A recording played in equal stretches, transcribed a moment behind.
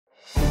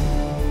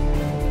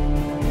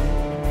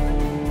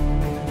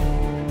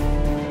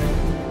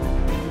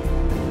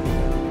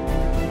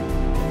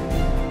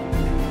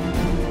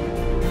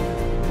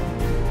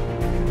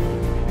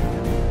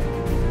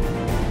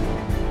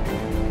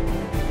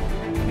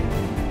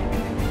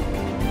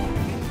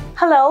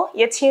Hello,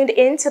 you're tuned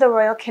in to the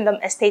Royal Kingdom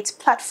Estates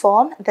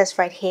platform. This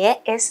right here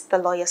is the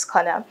Lawyer's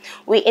Corner.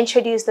 We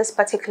introduced this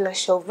particular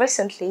show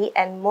recently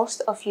and most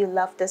of you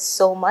love this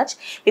so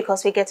much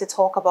because we get to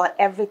talk about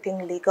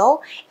everything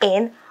legal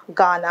in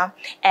Ghana.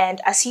 And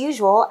as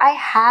usual, I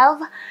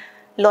have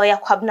Lawyer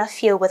Kwabna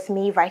Phil with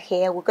me right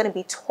here. We're going to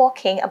be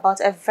talking about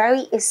a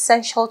very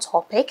essential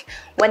topic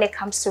when it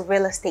comes to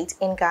real estate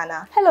in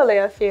Ghana. Hello,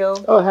 Lawyer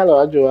Phil. Oh,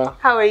 hello, Ajua.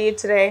 How are you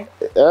today?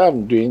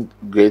 I'm doing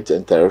great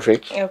and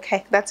terrific.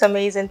 Okay, that's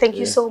amazing. Thank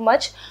you so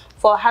much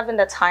for having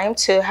the time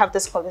to have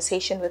this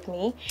conversation with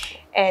me.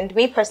 And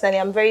me personally,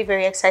 I'm very,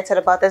 very excited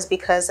about this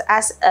because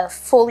as a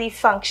fully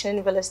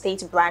functioning real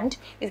estate brand,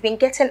 we've been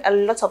getting a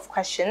lot of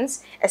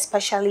questions,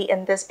 especially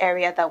in this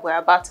area that we're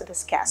about to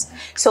discuss.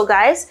 So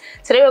guys,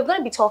 today we're going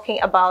to be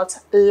talking about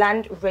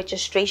land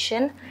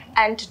registration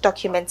and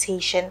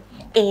documentation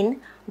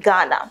in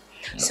Ghana.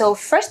 So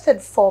first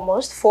and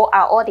foremost, for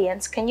our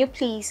audience, can you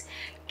please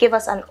give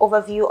us an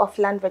overview of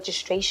land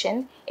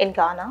registration in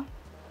Ghana?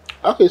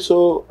 Okay,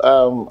 so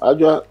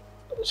Ajua,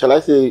 shall I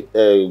say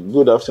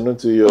good afternoon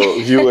to your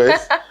viewers?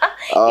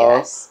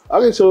 Yes.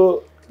 Okay,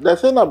 so the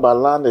thing about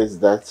land is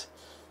that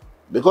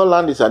because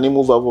land is an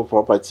immovable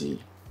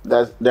property,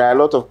 that there are a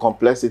lot of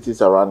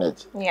complexities around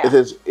it. Yeah.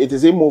 It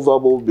is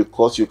immovable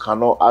because you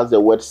cannot, as the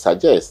word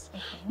suggests,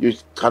 you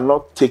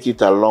cannot take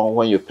it along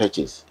when you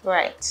purchase.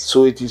 Right.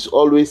 So it is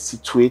always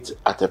situated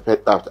at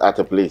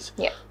a place.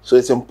 Yeah. So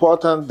it's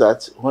important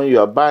that when you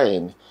are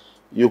buying,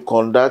 you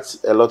conduct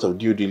a lot of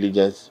due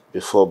diligence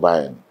before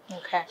buying.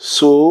 Okay.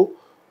 So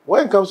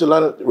when it comes to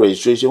land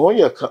registration, when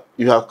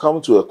you have come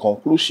to a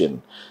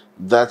conclusion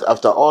that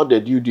after all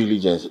the due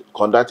diligence,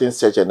 conducting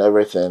search and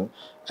everything,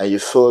 and you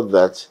feel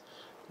that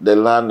the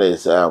land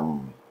is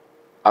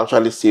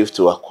actually safe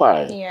to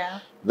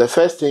acquire, the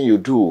first thing you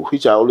do,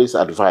 which I always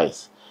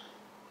advise,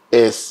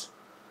 is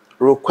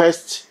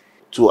request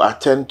to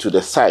attend to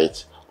the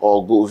site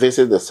or go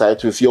visit the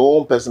site with your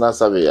own personal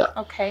surveyor.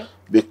 Okay.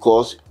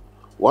 Because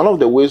one of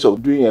the ways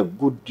of doing a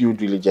good due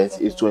diligence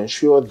is to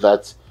ensure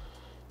that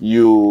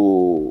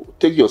you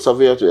take your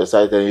surveyor to the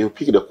site and you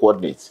pick the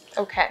coordinates.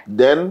 Okay.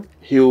 Then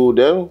he will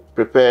then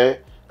prepare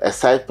a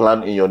site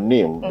plan in your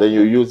name. Then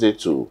you use it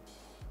to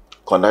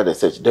conduct the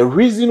search. The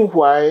reason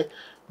why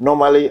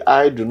normally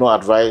I do not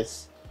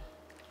advise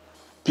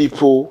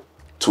people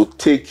to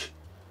take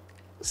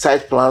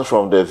site plans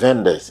from the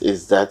vendors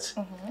is that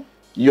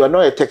you are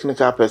not a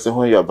technical person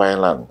when you are buying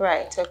land.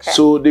 Right, okay.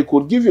 So they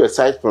could give you a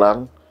site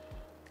plan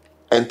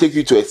and take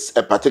you to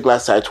a particular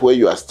site where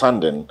you are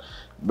standing,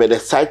 but the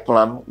site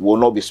plan will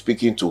not be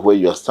speaking to where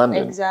you are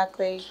standing.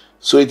 Exactly.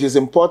 So it is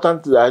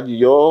important that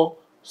your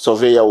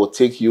surveyor will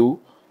take you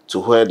to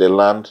where the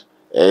land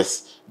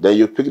is, then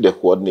you pick the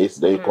coordinates,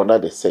 then you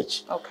conduct the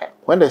search. Okay.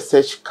 When the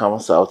search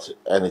comes out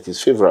and it is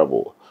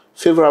favorable,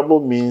 favorable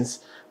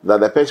means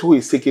that the person who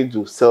is seeking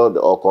to sell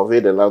or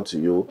convey the land to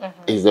you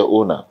is the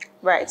owner.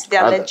 Right,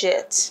 they're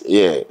legit.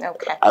 Yeah.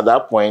 Okay. At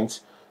that point,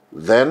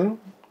 then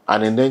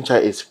an indenture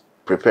is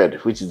prepared,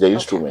 which is the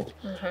instrument.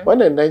 When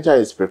the indenture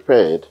is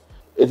prepared,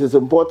 it is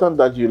important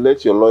that you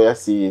let your lawyer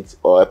see it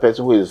or a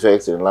person who is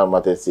versed in land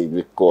matters see it,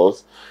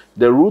 because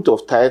the root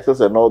of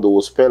titles and all, they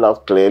will spell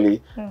out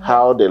clearly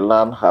how the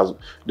land has,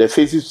 the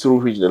phases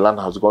through which the land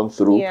has gone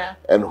through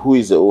and who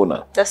is the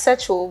owner. The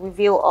search will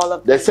reveal all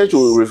of The these. search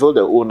will reveal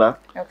the owner,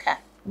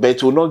 but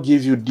it will not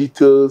give you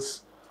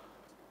details,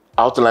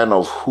 outline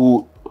of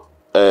who,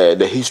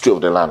 the history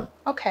of the land.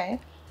 Okay.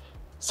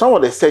 Some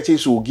of the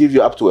searches will give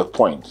you up to a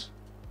point.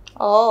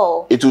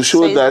 Oh. It will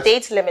show so that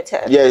date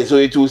limited. Yeah, so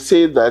it will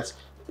say that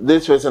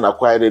this person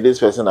acquired it, this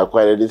person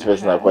acquired it, this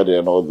person acquired it,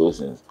 and all those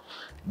things.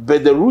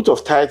 But the root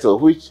of title,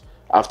 which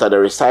after the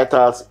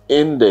recitals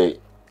in the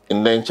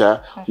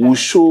indenture, will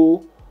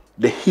show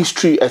the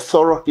history, a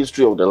thorough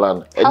history of the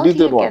land. How do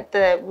you get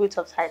the root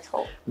of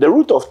title? The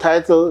root of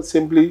title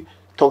simply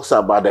talks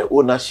about the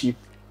ownership,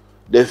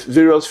 the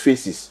various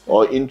phases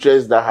or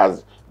interests that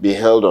has been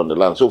held on the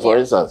land. So for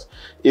instance,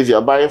 if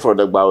you're buying for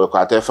the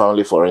Bawekwate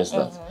family, for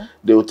instance,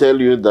 they will tell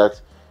you that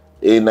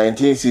in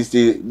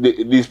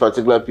 1960, this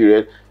particular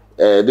period,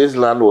 this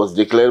land was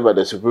declared by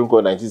the Supreme Court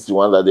in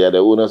 1961 that they are the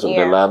owners of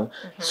the land.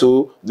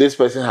 So this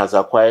person has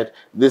acquired,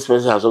 this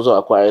person has also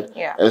acquired.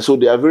 And so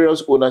there are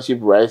various ownership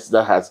rights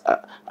that has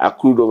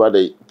accrued over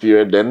the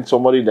period. Then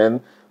somebody then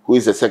who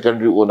is a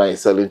secondary owner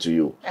is selling to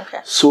you.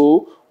 Okay.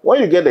 So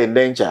when you get the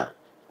indenture,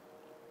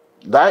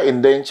 that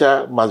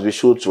indenture must be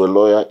shown to a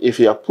lawyer. If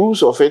he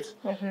approves of it,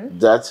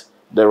 that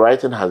the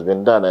writing has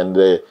been done and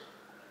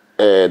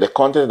the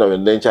content of the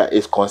indenture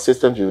is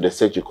consistent with the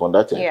search you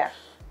conducted.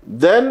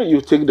 Then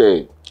you take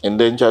the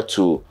indenture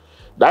to,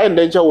 that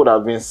indenture would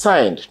have been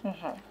signed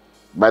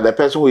by the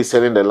person who is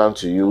selling the land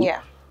to you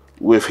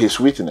with his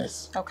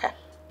witness. Okay.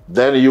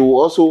 Then you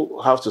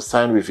also have to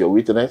sign with your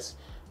witness.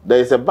 There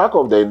is a back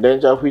of the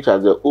indenture which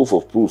has the oath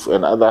of proof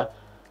and other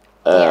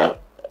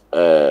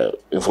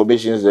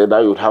information there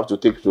that you would have to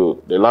take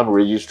to the land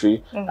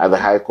registry at the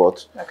High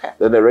Court. Okay.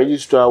 Then the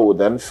registrar will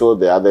then fill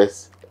the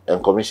others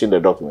and commission the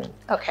document.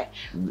 Okay.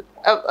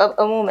 A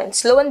moment.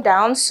 Slowing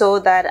down so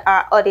that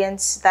our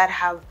audience that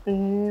have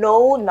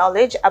no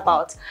knowledge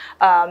about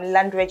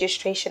land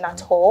registration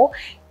at all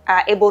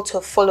are able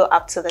to follow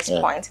up to this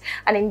point.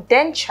 An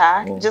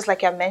indenture, just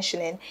like you're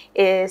mentioning,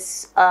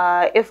 is,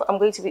 if I'm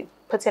going to be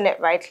putting it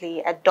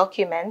rightly, a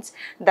document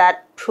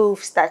that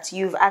proves that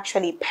you've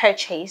actually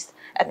purchased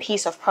a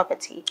piece of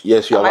property.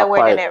 Yes, you have acquired. Am I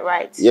wording it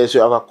right? Yes,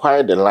 you have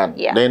acquired the land.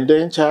 Yeah. The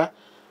indenture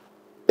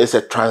is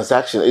a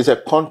transaction. It's a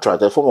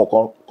contract, a form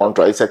of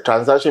contract. It's a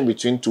transaction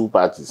between two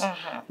parties.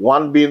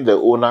 One being the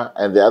owner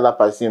and the other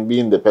person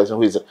being the person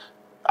who is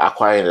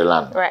acquiring the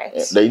land. Right.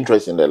 The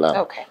interest in the land.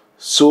 Okay.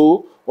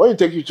 So when you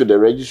take it to the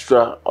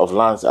registrar of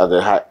lands at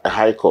the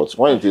high court,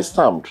 when it is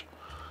stamped,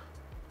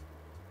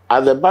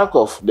 at the back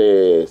of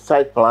the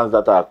site plans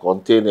that are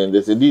contained in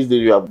this, these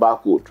days you have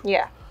barcode.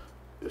 Yeah.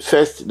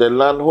 First, the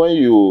land, when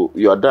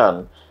you are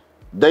done,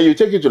 then you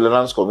take it to the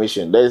Lands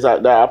Commission. There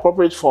are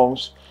appropriate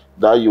forms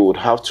that you would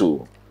have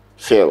to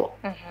fill.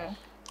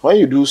 When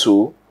you do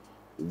so,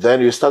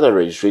 then you start a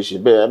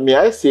registration. But may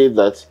I say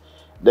that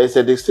there's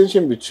a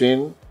distinction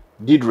between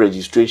deed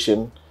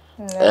registration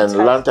and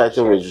land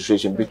title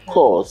registration,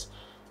 because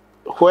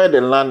where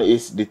the land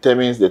is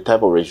determines the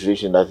type of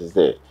registration that is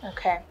there.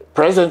 Okay.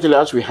 Presently,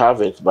 as we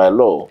have it by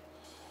law,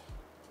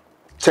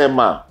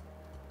 Tema,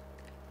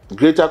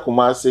 Greater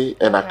Kumasi,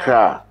 and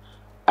Accra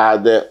are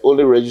the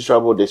only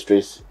registrable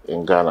districts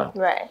in Ghana.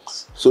 Right.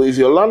 So if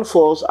your land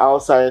falls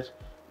outside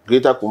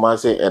Greater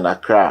Kumasi and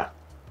Accra,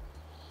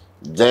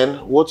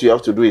 then what you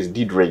have to do is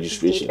deed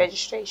registration. Deed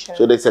registration.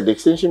 So there's a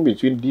distinction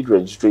between deed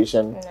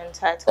registration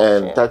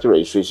and title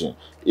registration.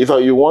 If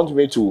you want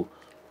me to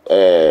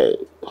talk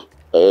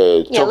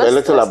a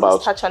little about,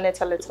 let's touch on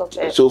it a little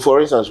bit. So for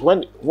instance,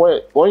 when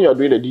you are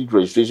doing the deed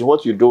registration,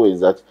 what you do is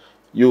that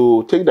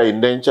you take the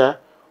indenture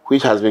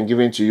which has been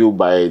given to you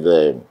by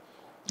the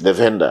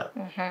vendor.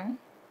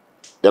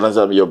 You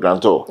understand, your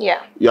grantor.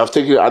 Yeah. You have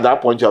taken, at that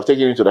point, you have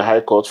taken it to the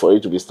high court for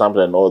it to be stamped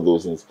and all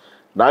those things.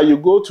 Now you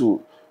go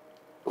to,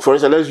 for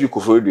instance, let's use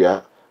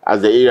Koforidua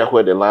as the area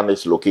where the land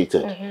is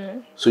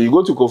located. So you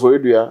go to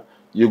Koforidua,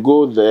 you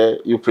go there,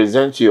 you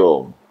present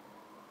your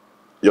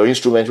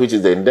instrument, which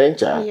is the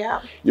indenture.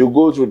 Yeah. You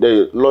go to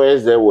the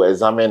lawyers there will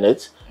examine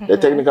it. The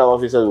technical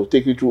officers will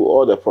take you through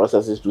all the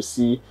processes to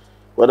see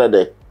whether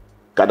the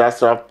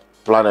cadastral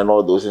plan and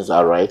all those things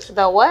are right.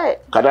 The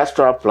what?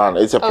 Cadastral plan.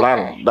 It's a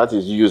plan that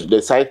is used,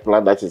 the site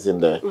plan that is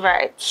in there.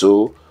 Right.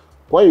 So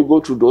when you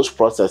go through those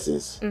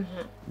processes,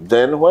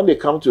 then when they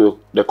come to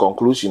the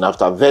conclusion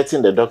after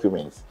vetting the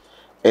documents,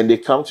 and they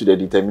come to the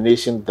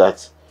determination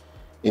that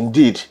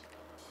indeed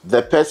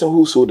the person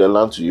who sold the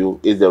land to you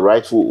is the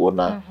rightful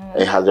owner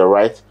and has the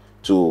right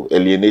to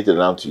alienate the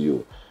land to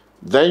you,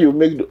 then you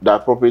make the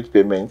appropriate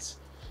payments.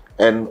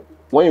 And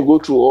when you go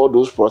through all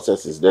those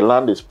processes, the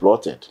land is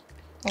plotted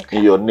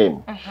in your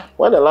name.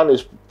 When the land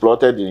is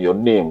plotted in your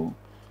name,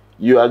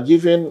 you are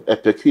given a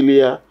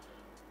peculiar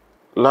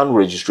land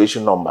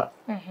registration number.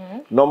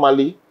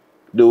 Normally,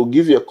 they will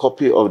give you a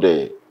copy of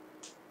the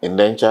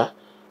indenture,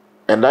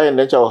 and that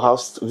indenture will have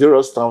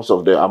various stamps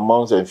of the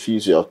amounts and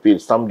fees you have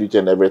paid, stamp duty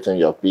and everything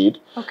you have paid.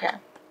 Okay.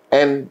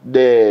 And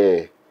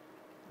the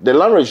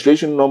land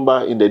registration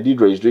number in the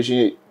deed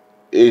registration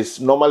is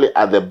normally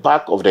at the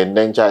back of the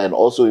indenture and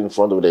also in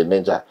front of the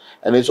indenture,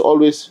 and it's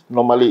always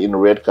normally in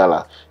red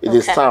color. It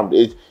is stamped.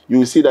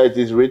 You see that it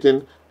is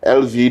written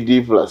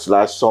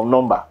LVD / some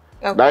number.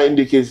 That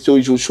indicates, so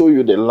it will show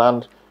you the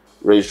land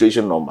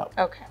registration number.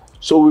 Okay.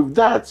 So with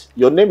that,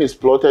 your name is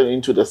plotted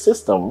into the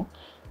system.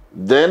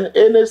 Then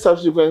any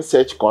subsequent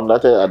search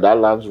conducted at that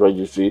land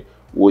registry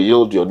will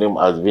yield your name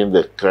as being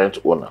the current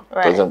owner,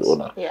 present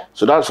owner. Yeah.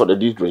 So that's for the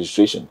deed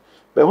registration.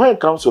 But when it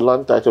comes to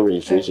land title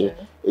registration,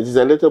 it is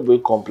a little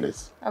bit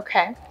complex.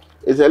 Okay.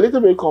 It's a little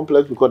bit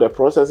complex because the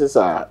processes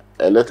are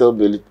a little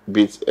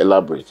bit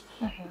elaborate.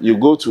 You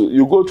go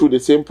through the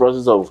same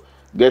process of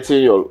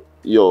getting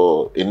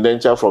your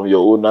indenture from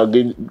your owner,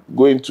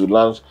 going to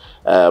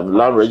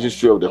land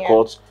registry of the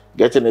court,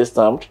 getting it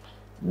stamped.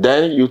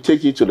 Then you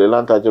take it to the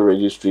land title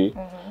registry.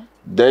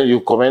 Then you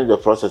commence the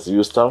process.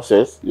 You stamp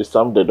first, you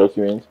stamp the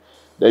document,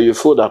 then you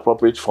fill the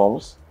appropriate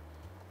forms.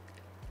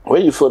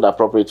 When you fill the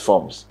appropriate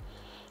forms,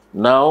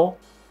 now,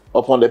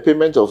 upon the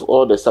payment of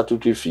all the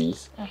statutory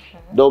fees,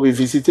 there will be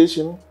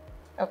visitation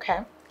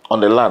on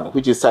the land,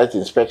 which is site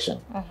inspection.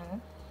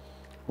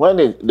 When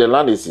the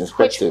land is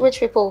inspected, which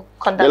people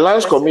conduct? The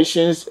lands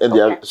commissions and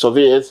their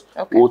surveyors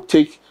will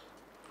take,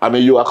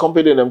 you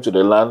accompany them to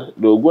the land,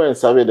 they will go and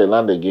survey the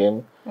land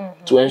again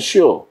to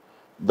ensure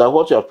that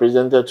what you have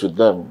presented to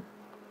them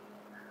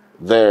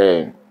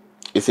there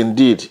is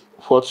indeed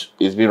what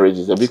is being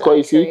registered. Because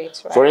you see,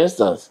 for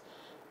instance,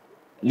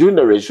 during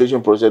the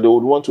registration process, they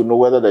would want to know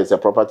whether there is a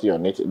property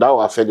on it. That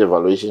will affect the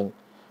valuation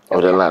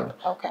of the land.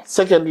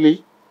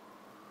 Secondly,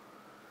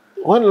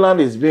 when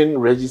land is being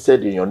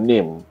registered in your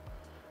name,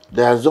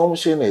 the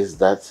assumption is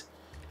that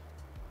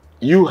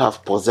you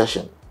have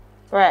possession.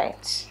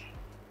 Right.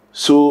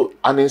 So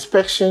an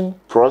inspection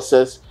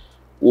process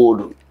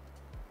would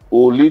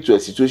lead to a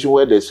situation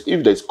where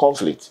if there's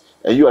conflict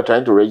and you are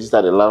trying to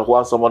register the land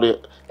while somebody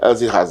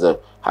else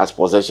has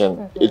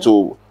possession, it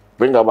will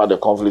bring about the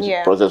conflict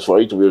process for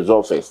it to be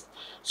resolved first.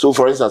 So,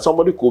 for instance,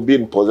 somebody could be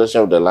in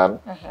possession of the land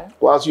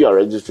whilst you are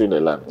registering the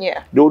land.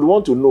 Yeah. They would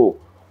want to know,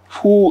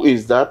 who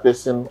is that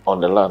person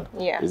on the land?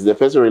 Yeah. Is the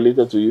person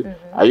related to you?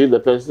 Are you the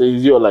person?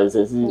 Is your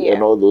licensee?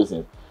 And all those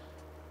things.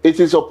 It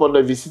is upon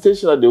the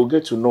visitation that they will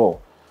get to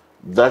know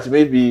that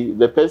maybe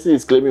the person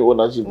is claiming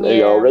ownership and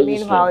you are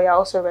registering. Meanwhile, you're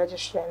also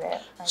registering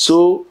it.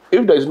 So,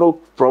 if there is no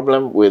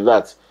problem with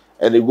that,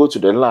 and they go to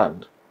the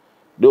land,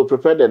 they will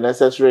prepare the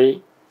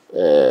necessary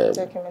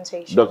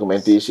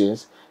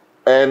documentations,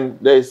 and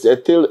there's a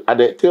tail at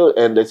the tail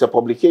end. There's a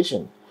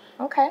publication.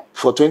 Okay.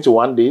 For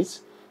 21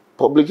 days.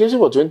 Publication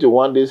for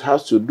 21 days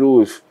has to do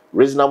with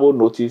reasonable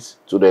notice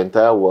to the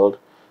entire world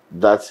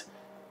that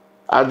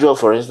Adjoa,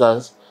 for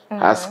instance,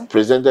 has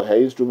presented her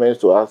instruments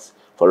to us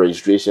for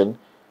registration.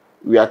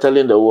 We are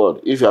telling the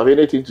world, if you have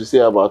anything to say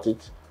about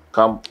it,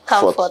 come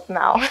forth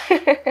now.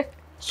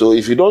 So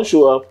if you don't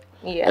show up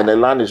and the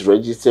land is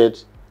registered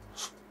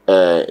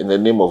in the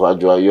name of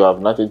Adjoa, you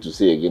have nothing to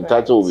say again.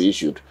 Title will be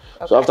issued.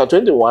 So after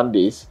 21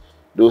 days,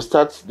 they will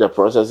start the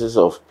processes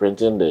of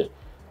printing the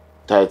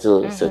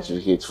title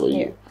certificate for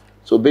you.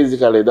 So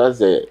basically,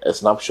 that's a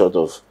snapshot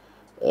of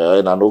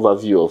and an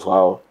overview of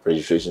how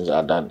registrations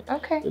are done.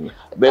 Okay.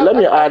 But let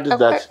me add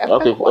that.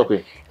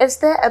 Okay. Is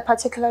there a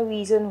particular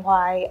reason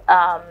why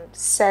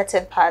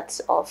certain parts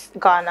of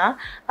Ghana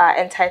are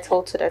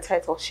entitled to the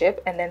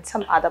titleship and then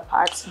some other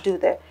parts do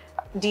the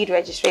deed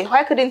registration?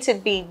 Why couldn't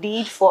it be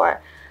deed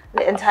for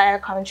the entire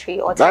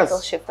country or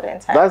titleship for the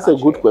entire country? That's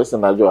a good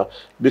question, Adjoa.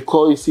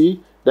 Because you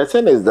see, the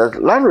thing is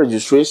that land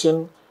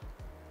registration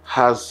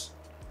has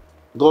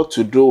got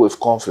to do with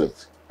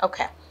conflict.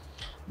 Okay.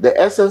 The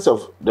essence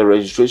of the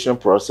registration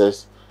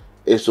process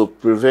is to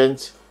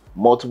prevent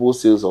multiple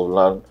sales of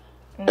land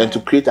and to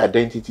create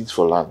identities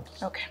for land.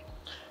 Okay.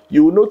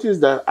 You will notice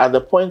that at the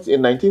point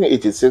in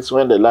 1986,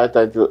 when the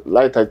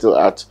Land Title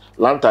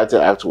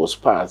Act was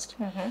passed,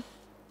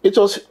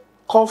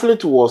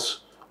 conflict was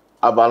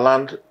about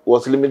land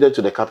was limited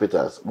to the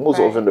capitals, most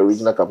often the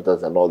regional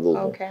capitals and all those.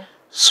 Okay.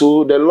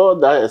 So the law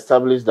that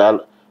established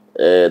that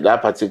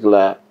that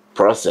particular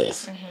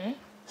process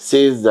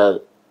says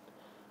that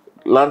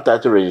land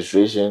title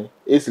registration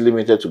is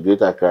limited to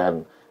Greater Accra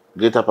and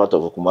greater part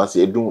of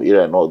Kumasi, Edum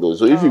area and all those.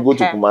 So if you go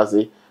to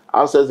Kumasi,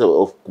 outside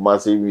of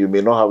Kumasi, you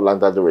may not have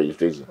land title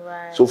registration.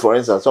 Right. So for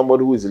instance,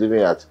 somebody who is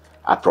living at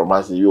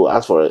Promasi, you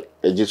ask for a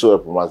GSO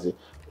at Promasi,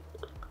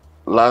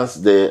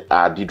 lands there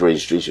are deed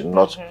registration,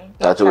 not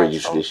title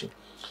registration.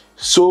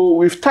 So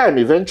with time,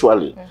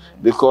 eventually,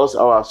 because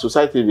our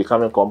society is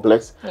becoming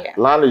complex,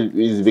 land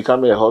is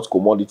becoming a hot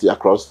commodity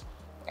across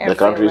the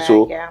country.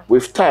 So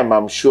with time,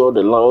 I'm sure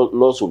the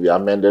laws will be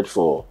amended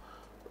for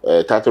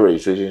title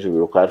registration should be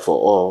required for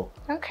all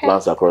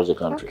lands across the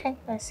country. Okay,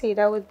 I see.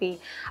 That would be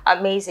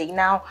amazing.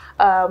 Now,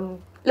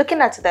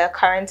 looking at the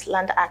current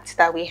Land Act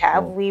that we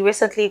have, we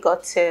recently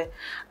got to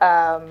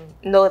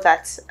know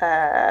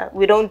that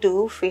we don't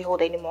do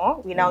freehold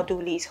anymore. We now do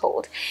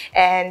leasehold.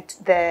 And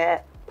the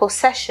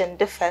possession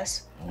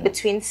differs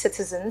between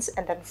citizens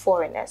and then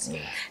foreigners.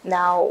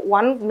 Now,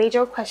 one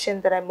major question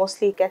that I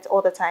mostly get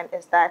all the time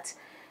is that,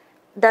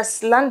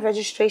 does land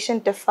registration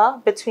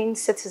differ between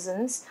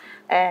citizens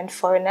and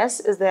foreigners?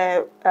 Is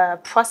the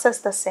process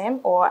the same,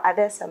 or are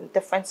there some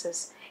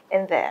differences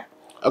in there?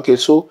 Okay,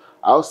 so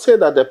I'll say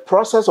that the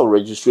process of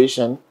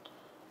registration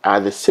are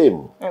the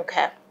same.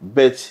 Okay.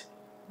 But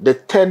the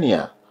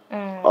tenure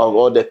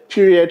or the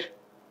period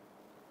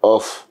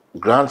of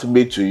grant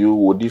made to you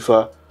will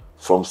differ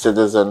from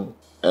citizen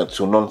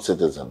to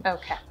non-citizen.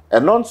 Okay. A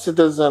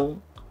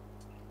non-citizen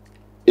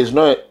is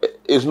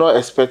not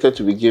expected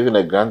to be given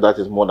a grant that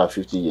is more than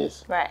 50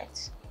 years.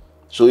 Right.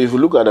 So if you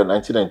look at the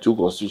 1992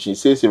 Constitution, it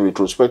says in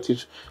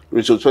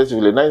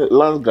retrospectively,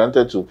 lands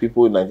granted to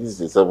people in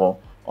 1967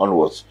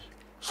 onwards,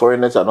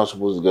 foreigners are not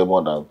supposed to get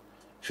more than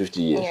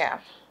 50 years. Yeah.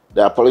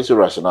 There are policy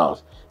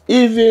rationales.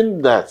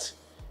 Even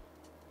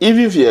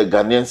if you're a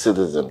Ghanaian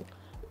citizen,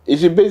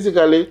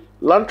 basically,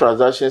 land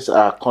transactions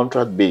are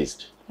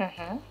contract-based.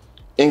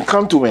 In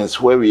cantonments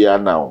where we are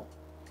now,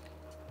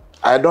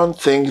 I don't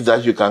think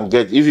that you can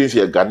get, even if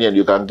you're Ghanaian,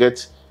 you can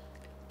get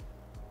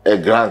a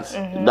grant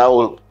that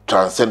will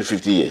transcend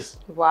 50 years.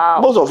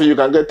 Wow. Most of you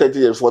can get 30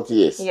 years, 40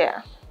 years.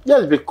 Yeah.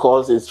 Just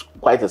because it's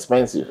quite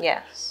expensive.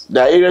 Yes.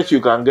 There are areas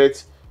you can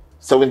get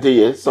 70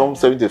 years, some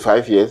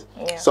 75 years,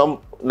 some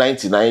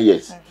 99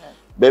 years.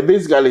 But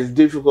basically, it's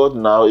difficult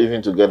now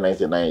even to get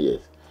 99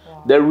 years.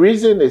 Wow. The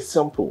reason is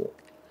simple.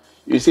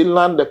 You see,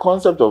 land, the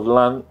concept of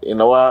land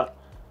in our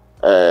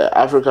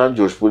African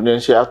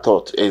jurisprudential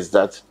thought is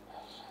that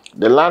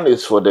the land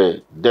is for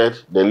the dead,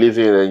 the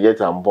living, and yet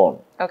unborn.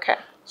 Okay.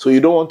 So you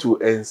don't want to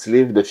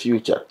enslave the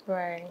future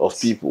of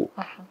people.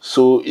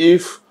 So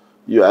if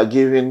you are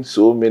giving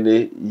so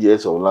many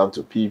years of land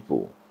to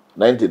people,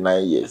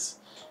 99 years,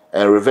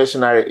 and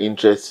reversionary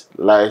interest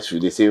lies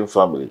with the same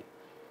family,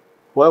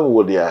 when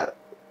will the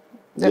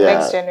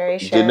next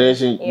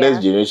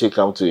generation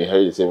come to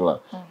inherit the same land?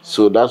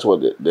 So that's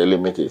what the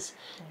limit is.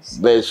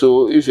 But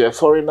so if you're a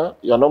foreigner,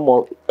 you're not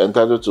more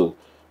entitled to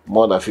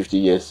more than 50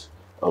 years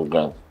of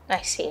grant.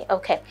 I see.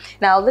 Okay.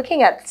 Now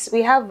looking at,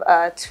 we have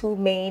not two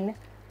main,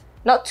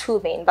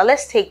 but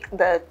let's take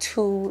the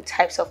two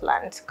types of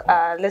land.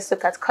 Let's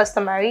look at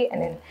customary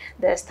and then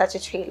the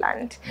statutory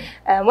land.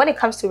 When it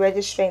comes to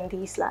registering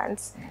these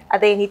lands, are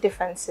there any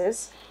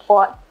differences?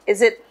 Or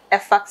is it a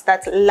fact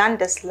that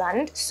land is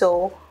land,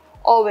 so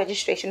all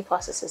registration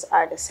processes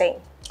are the same?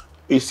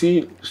 You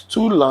see,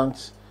 stool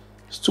lands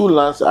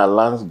are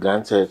lands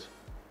granted.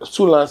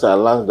 Stool lands are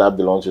lands that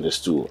belong to the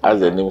stool, as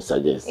the name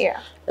suggests. Yeah.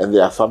 And they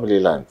are family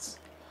lands.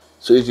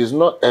 So it is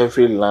not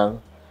every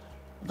land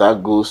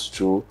that goes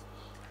through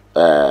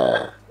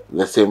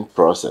the same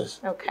process.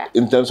 Okay.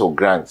 In terms of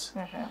grants.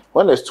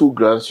 When there's two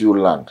grants you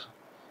land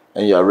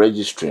and you are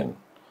registering,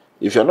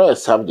 if you're not a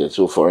subject,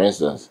 so for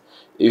instance,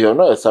 if you're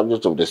not a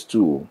subject of the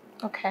stool,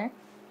 okay,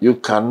 you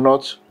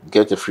cannot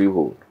get a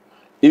freehold.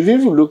 Even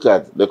if you look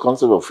at the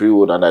concept of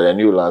freehold under the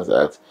New Lands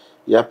Act,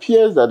 it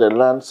appears that the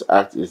Lands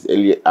Act is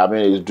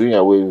doing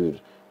away with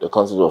the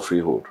concept of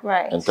freehold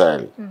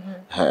entirely.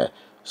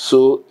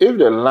 So if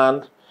the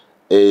land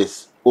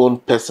is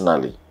owned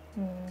personally,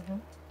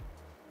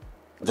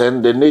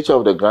 then the nature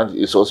of the grant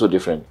is also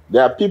different.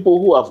 There are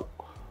people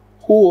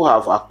who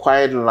have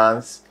acquired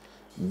lands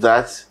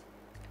that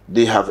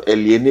they have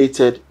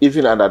alienated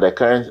even under the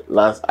current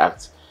Lands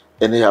Act,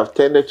 and they have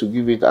tended to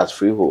give it as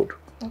freehold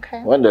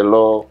when the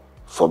law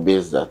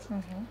forbids that.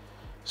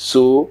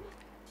 So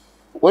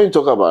when you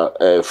talk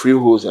about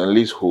freeholds and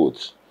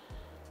leaseholds,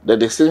 the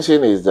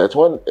distinction is that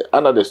when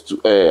under stool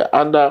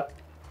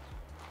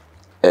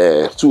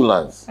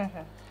lands,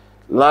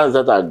 lands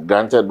that are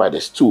granted by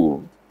the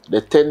stool, the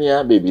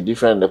tenure may be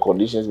different, the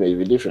conditions may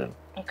be different.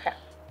 Okay.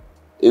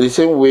 In the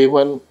same way,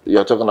 when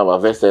you're talking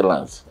about vested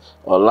lands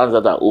or lands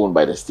that are owned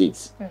by the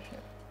states,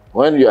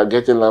 when you are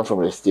getting land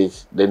from the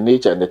states, the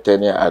nature and the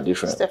tenure are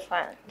different. It's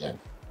different. Yeah.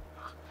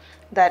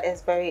 That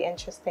is very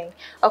interesting.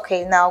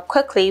 Okay, now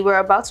quickly, we're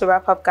about to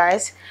wrap up,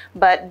 guys.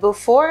 But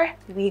before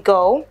we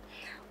go,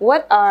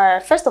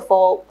 first of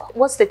all,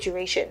 what's the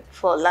duration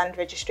for land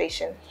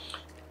registration?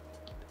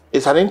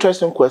 It's an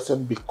interesting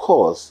question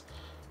because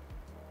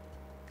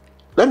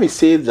let me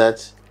say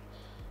that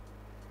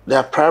there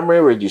are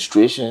primary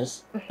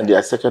registrations and there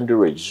are secondary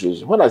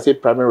registrations. When I say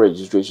primary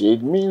registration,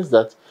 it means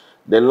that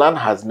the land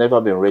has never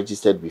been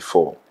registered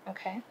before.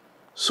 Okay.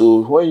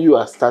 So when you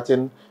are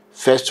starting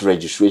first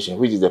registration,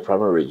 which is the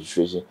primary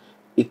registration,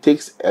 it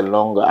takes an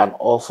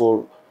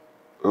awful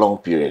long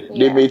period.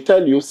 Yeah. They may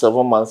tell you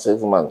 7 months,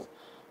 6 months,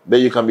 but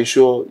you can be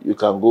sure you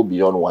can go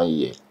beyond 1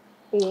 year.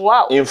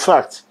 Wow. In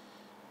fact,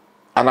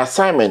 an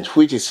assignment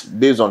which is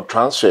based on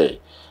transfer,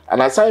 an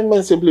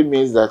assignment simply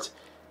means that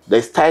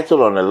there's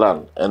title on the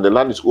land and the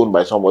land is owned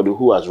by somebody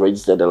who has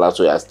registered the land,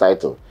 so he has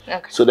title.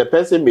 Okay. So the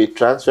person may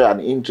transfer an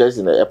interest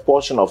in a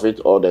portion of it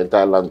or the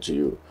entire land to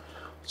you.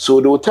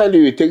 So they will tell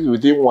you it takes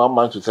between 1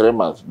 month to 3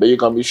 months, but you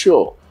can be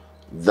sure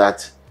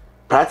that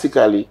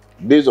practically,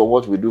 based on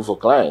what we do for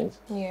clients,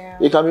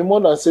 it can be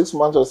more than 6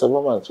 months or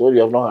 7 months when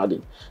you have not had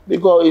it.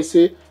 Because you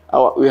see,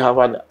 we have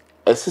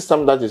a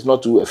system that is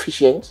not too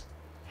efficient.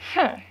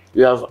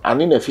 We have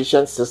an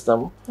inefficient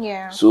system.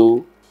 Yeah.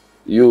 So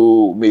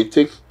you may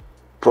take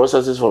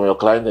processes from your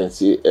client and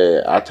see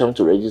attempt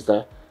to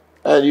register,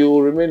 and you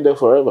will remain there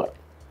forever.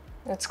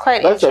 It's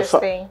quite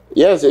interesting.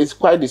 Yes, it's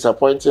quite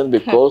disappointing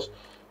because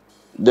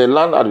the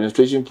land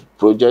administration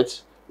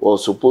project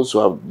was supposed to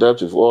have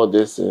dealt with all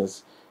these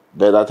things,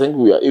 but I think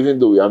even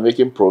though we are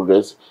making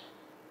progress,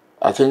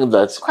 I think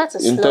that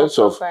in terms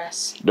of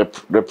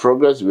the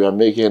progress we are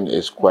making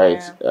is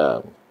quite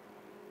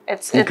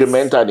it's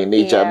incremental in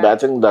nature, but I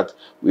think that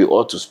we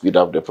ought to speed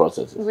up the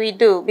process. We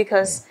do,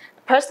 because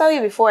personally,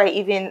 before I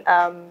even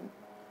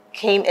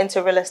came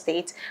into real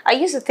estate, I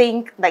used to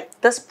think like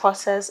this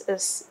process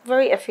is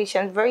very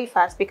efficient, very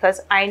fast,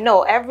 because I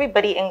know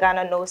everybody in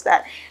Ghana knows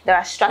that there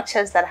are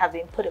structures that have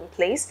been put in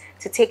place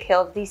to take care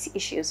of these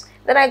issues.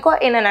 Then I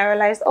got in and I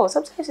realized, oh,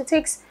 sometimes it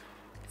takes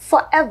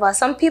forever.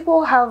 Some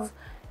people have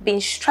been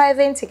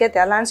striving to get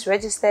their lands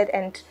registered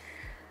and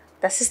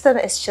the system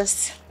is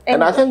just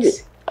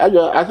endless. And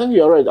I think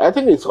you're right. I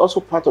think it's also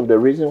part of the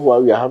reason why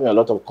we are having a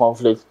lot of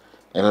conflict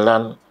in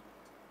land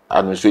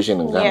administration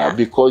in Ghana,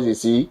 because you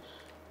see,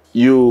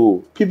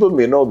 people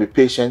may not be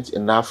patient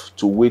enough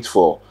to wait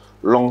for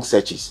long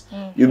searches.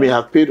 You may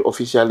have paid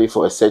officially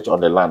for a search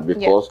on the land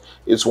because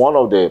it's one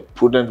of the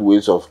prudent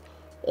ways of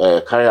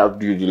carrying out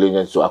due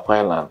diligence to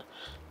acquire land.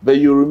 But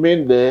you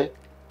remain there.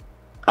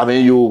 I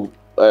mean, you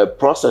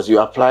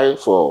apply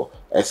for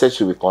a search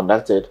to be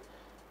conducted,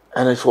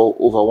 and for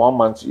over 1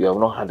 month you have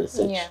not had a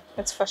search. Yeah,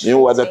 it's frustrating.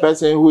 You know, the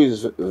person who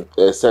is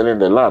selling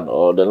the land,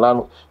 or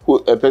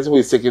a person who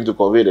is seeking to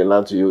convey the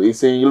land to you, is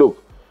saying,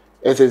 look,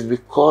 it is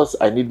because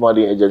I need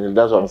money urgently,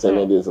 that's why I'm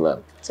selling this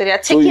land. So they are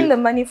taking the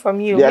money from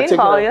you.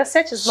 Meanwhile, your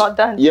search is not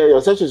done. Yeah,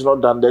 your search is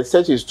not done. The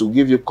search is to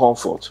give you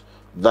comfort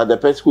that the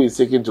person who is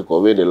seeking to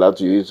convey the land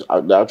to you is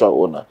the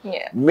actual owner.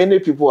 Many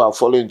people are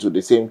falling into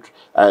the same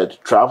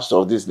traps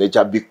of this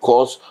nature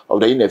because of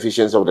the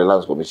inefficiency of the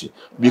Lands Commission.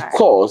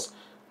 Because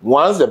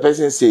Once the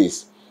person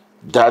says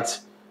that,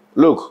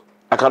 look,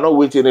 I cannot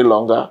wait any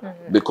longer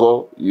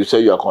because you say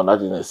you are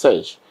conducting a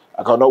search.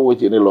 I cannot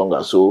wait any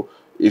longer. So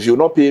if you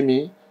not pay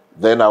me,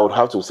 then I would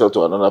have to sell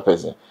to another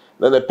person.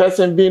 Then the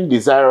person being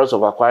desirous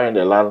of acquiring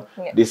the land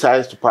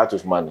decides to part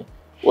with money,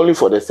 only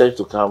for the search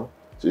to come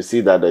to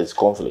see that there is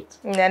conflict.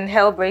 And then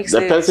hell breaks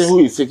The loose. person who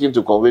is seeking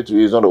to convey to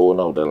you is not the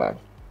owner of the land.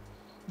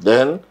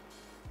 Then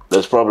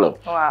there's problem.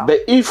 Wow.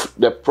 But if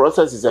the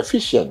process is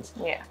efficient,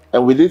 Yeah.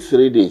 and within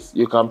 3 days,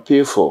 you can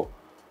pay for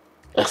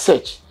a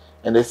search,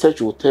 and the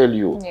search will tell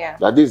you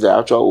that this is the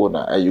actual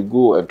owner, and you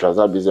go and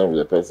transact business with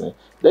the person,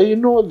 then you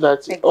know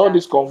that all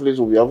these conflicts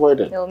will be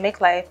avoided. It will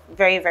make life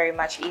very, very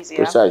much easier.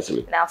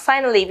 Precisely. Now,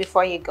 finally,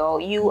 before you go,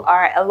 you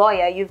are a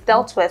lawyer. You've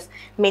dealt with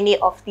many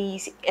of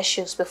these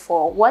issues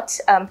before. What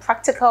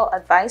practical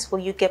advice will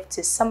you give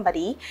to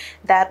somebody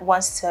that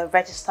wants to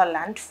register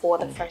land for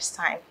the first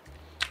time?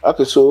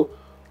 Okay, so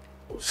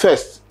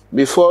first,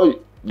 before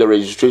the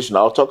registration,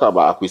 I'll talk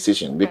about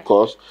acquisition,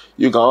 because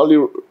you can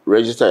only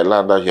register a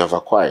land that you have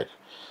acquired.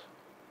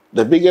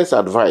 The biggest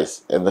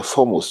advice and the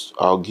foremost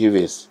I'll give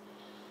is,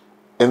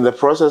 in the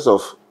process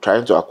of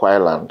trying to acquire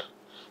land,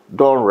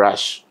 don't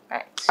rush.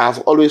 Right. I've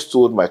always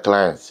told my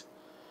clients,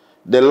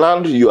 the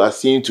land you are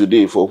seeing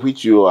today, for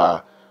which you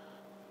are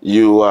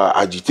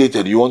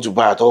agitated, you want to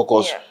buy at all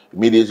costs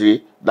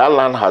immediately, that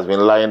land has been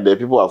lying there.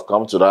 People have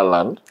come to that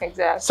land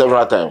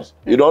several times.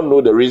 You don't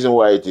know the reason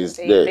why it is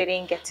there. They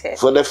didn't get it.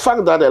 For the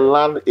fact that the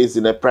land is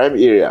in a prime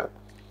area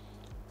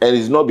and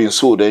it's not been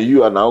sold, and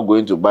you are now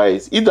going to buy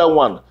it, either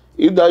one.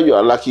 Either you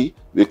are lucky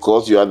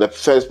because you are the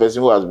first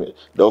person who has been,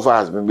 the offer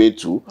has been made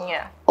to,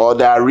 or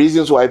there are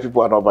reasons why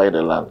people are not buying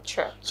the land.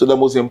 Sure. So the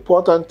most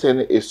important thing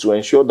is to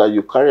ensure that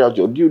you carry out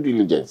your due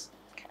diligence.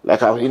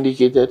 Like I've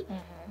indicated,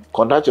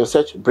 conduct your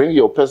search, bring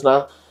your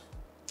personal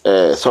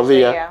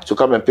surveyor to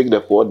come and pick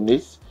the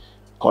coordinates,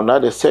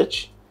 conduct the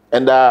search,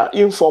 and there are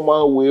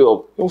informal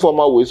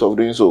ways of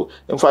doing so.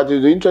 In fact, it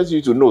will interest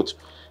you to note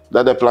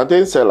that the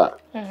plantain seller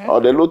or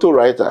the lotto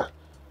writer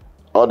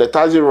or the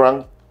taxi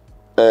rank,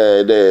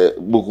 the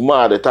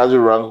bookman, the taxi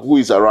rank who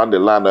is around the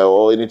land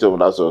or anything of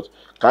that sort,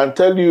 can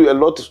tell you a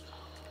lot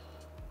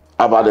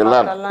about the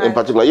land in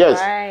particular. Yes,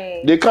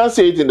 they can't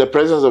say it in the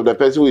presence of the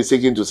person who is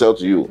seeking to sell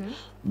to you.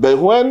 But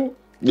when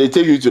they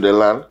take you to the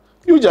land,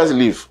 you just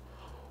leave.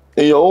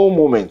 In your own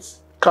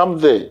moments, come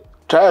there.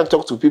 Try and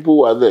talk to people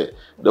who are there.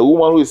 The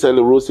woman who is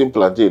selling roasting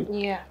plantain.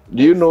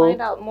 Do you know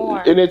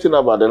anything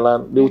about the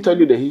land? They will tell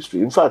you the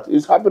history. In fact,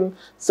 it's happened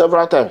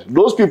several times.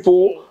 Those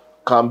people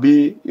can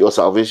be your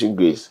salvation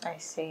grace. I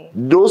see.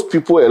 Those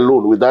people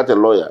alone, without a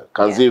lawyer,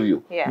 can save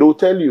you. They will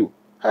tell you,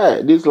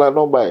 hey, this land,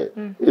 don't buy it.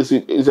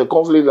 It's a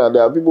conflict land.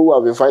 There are people who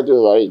have been fighting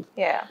over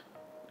it.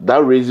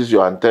 That raises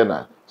your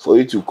antenna for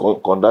you to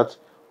conduct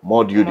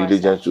more due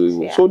diligence to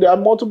it. So there are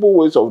multiple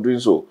ways of doing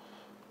so.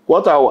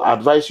 What I will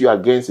advise you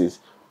against is,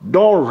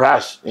 don't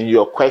rush in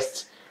your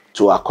quest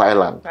to acquire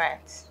land.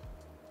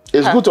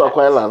 It's good to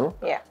acquire land,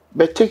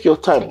 but take your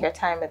time. Take your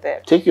time with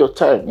it. Take your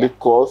time,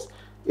 because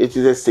it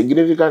is a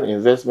significant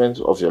investment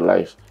of your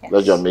life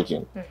that you're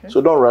making.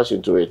 So don't rush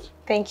into it.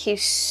 Thank you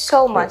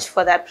so much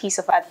for that piece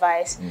of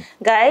advice.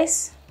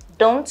 Guys,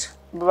 don't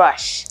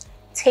rush.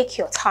 Take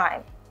your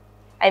time.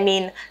 I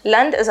mean,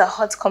 land is a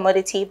hot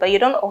commodity, but you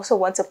don't also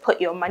want to put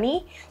your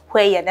money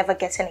where you're never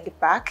getting it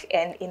back,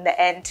 and in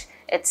the end,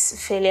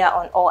 it's failure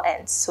on all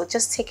ends. So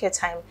just take your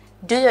time,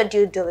 do your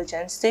due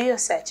diligence, do your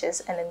searches,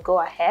 and then go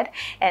ahead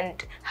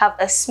and have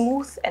a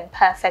smooth and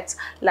perfect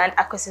land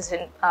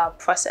acquisition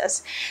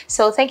process.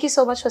 So thank you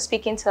so much for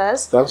speaking to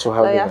us. Thanks for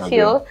having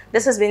me.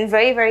 This has been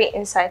very, very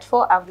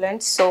insightful. I've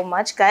learned so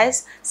much.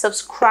 Guys,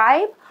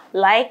 subscribe,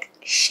 like,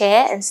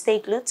 share, and stay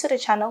glued to the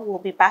channel. We'll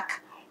be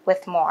back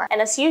with more.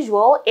 And as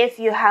usual, if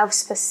you have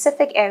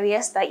specific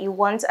areas that you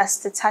want us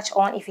to touch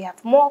on, if you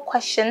have more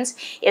questions,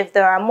 if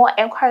there are more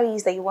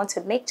inquiries that you want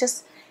to make,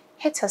 just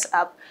hit us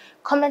up.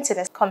 Comment in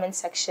the comment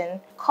section.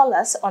 Call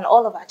us on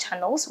all of our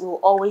channels. We will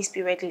always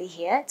be readily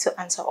here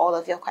to answer all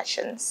of your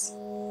questions.